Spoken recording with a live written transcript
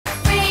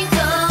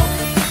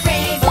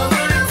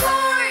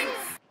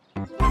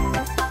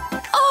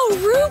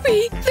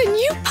Ruby, the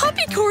new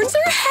Puppycorns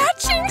are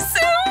hatching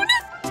soon!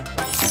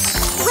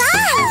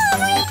 Wow!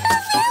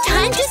 Rainbowville!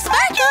 Time to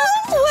sparkle!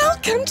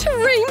 Welcome to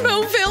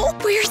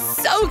Rainbowville! We're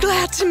so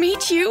glad to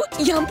meet you,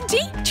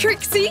 Yumpty,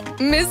 Trixie,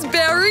 Miss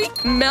Berry,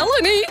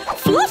 Melanie,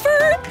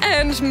 Fluffer,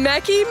 and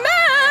Mackie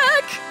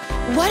Mac!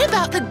 What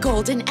about the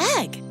golden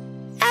egg?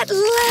 At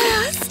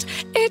last,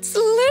 it's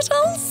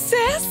little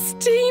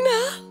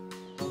Zestina.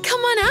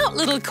 Come on out,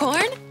 little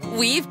corn.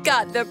 We've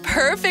got the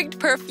perfect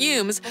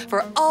perfumes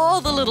for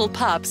all the little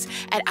pups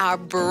at our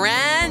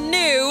brand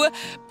new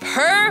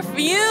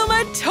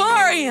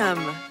Perfumatorium.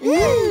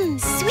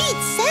 Sweet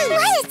scent!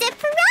 What a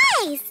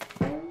surprise!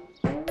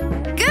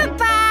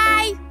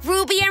 Goodbye,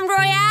 Ruby and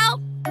Royalle.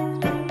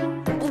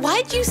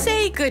 Why'd you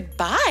say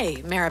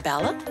goodbye,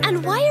 Meribella?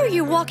 And why are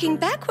you walking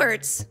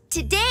backwards?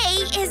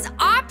 Today is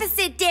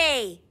opposite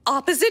day.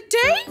 Opposite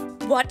day?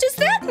 What does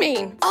that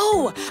mean?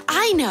 Oh,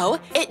 I know.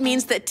 It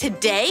means that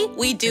today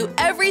we do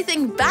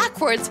everything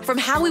backwards from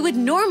how we would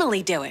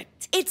normally do it.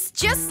 It's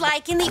just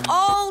like in the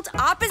old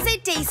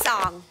opposite day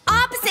song.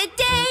 Opposite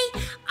day,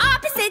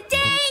 up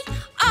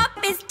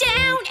is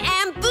down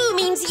and boo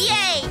means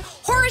yay.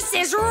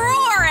 Horses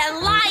roar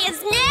and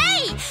lions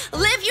neigh.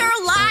 Live your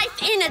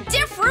life in a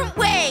different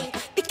way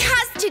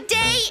because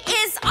today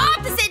is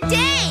opposite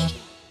day.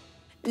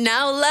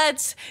 Now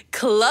let's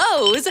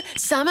close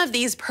some of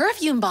these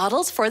perfume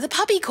bottles for the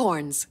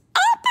Puppycorns.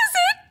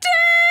 Opposite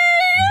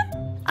day!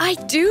 I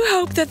do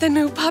hope that the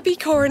new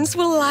Puppycorns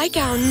will like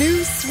our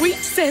new sweet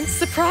scent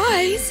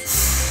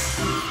surprise.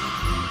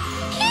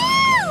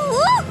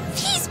 Ew!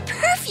 These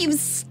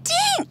perfumes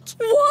stink!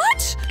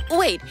 What?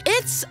 Wait,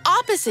 it's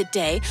opposite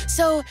day,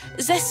 so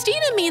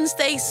Zestina means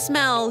they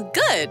smell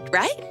good,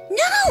 right?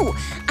 No,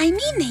 I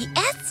mean they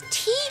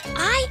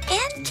S-T-I-N-K.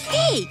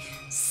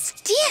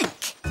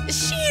 Stink.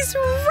 She's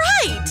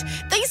right!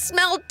 They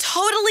smell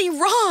totally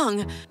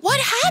wrong. What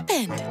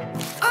happened?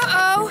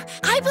 Uh-oh.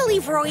 I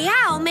believe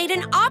Royalle made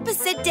an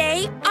opposite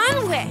day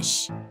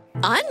unwish.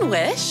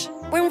 Unwish?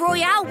 When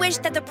Royalle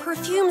wished that the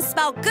perfumes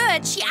smelled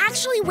good, she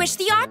actually wished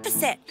the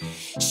opposite.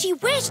 She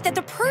wished that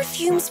the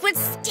perfumes would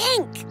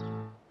stink.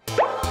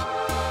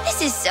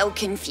 This is so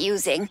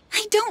confusing.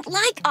 I don't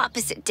like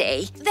opposite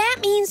day. That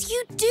means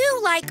you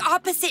do like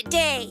opposite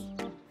day.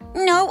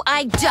 No,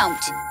 I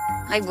don't.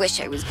 I wish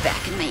I was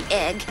back in my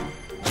egg.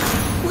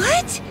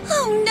 What?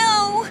 Oh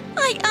no!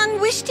 I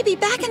unwished to be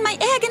back in my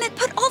egg and it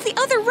put all the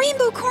other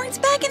Rainbocorns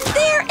back in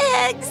their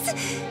eggs!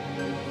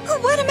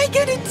 What am I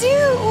gonna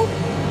do?